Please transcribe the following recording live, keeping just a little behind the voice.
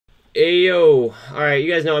Hey yo! All right, you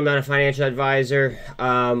guys know I'm not a financial advisor.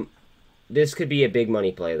 This could be a big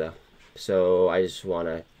money play though, so I just want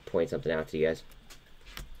to point something out to you guys.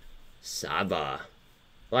 SAVA. A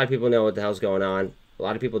lot of people know what the hell's going on. A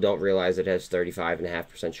lot of people don't realize it has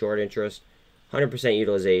 35.5% short interest, 100%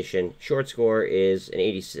 utilization. Short score is an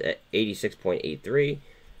 86.83.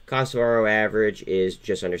 Cost to borrow average is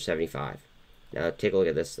just under 75. Now take a look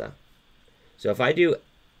at this though. So if I do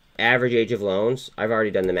average age of loans, I've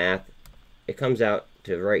already done the math. It comes out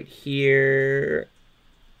to right here,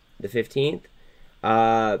 the 15th,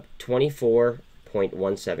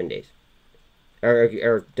 24.17 days.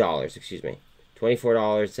 Or dollars, excuse me.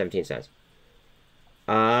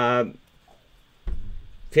 $24.17.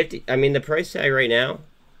 50, I mean, the price tag right now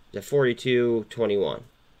is at 42.21.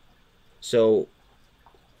 So,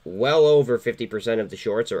 well over 50% of the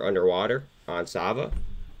shorts are underwater on SAVA.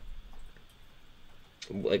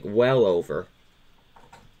 Like, well over.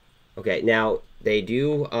 Okay, now they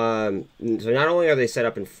do. So not only are they set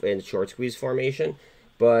up in short squeeze formation,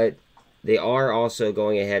 but they are also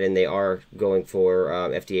going ahead and they are going for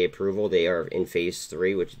FDA approval. They are in phase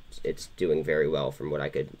 3, which it's doing very well from what I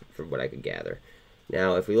could gather.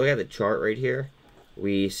 Now, if we look at the chart right here,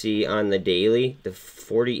 we see on the daily the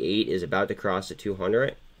 48 is about to cross the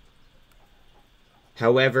 200.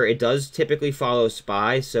 However, it does typically follow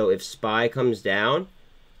SPY, so if SPY comes down,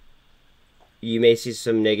 you may see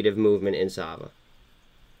some negative movement in SAVA.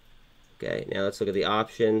 Okay, now let's look at the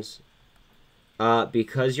options.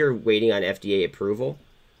 Because you're waiting on FDA approval,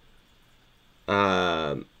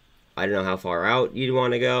 I don't know how far out you'd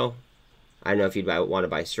want to go. I don't know if you'd want to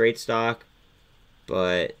buy straight stock,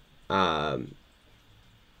 but I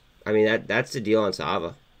mean that's the deal on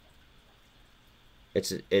SAVA.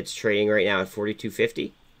 It's trading right now at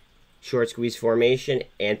 42.50, short squeeze formation,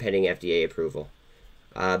 and pending FDA approval.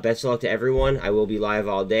 Best of luck to everyone. I will be live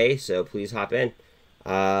all day, so please hop in.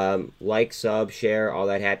 Like, sub, share, all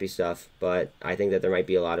that happy stuff. But I think that there might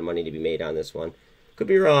be a lot of money to be made on this one. Could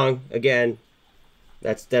be wrong. Again,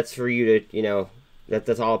 that's for you to,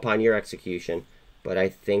 that's all upon your execution. But I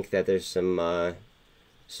think that there's some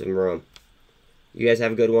room. You guys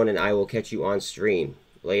have a good one, and I will catch you on stream.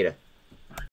 Later.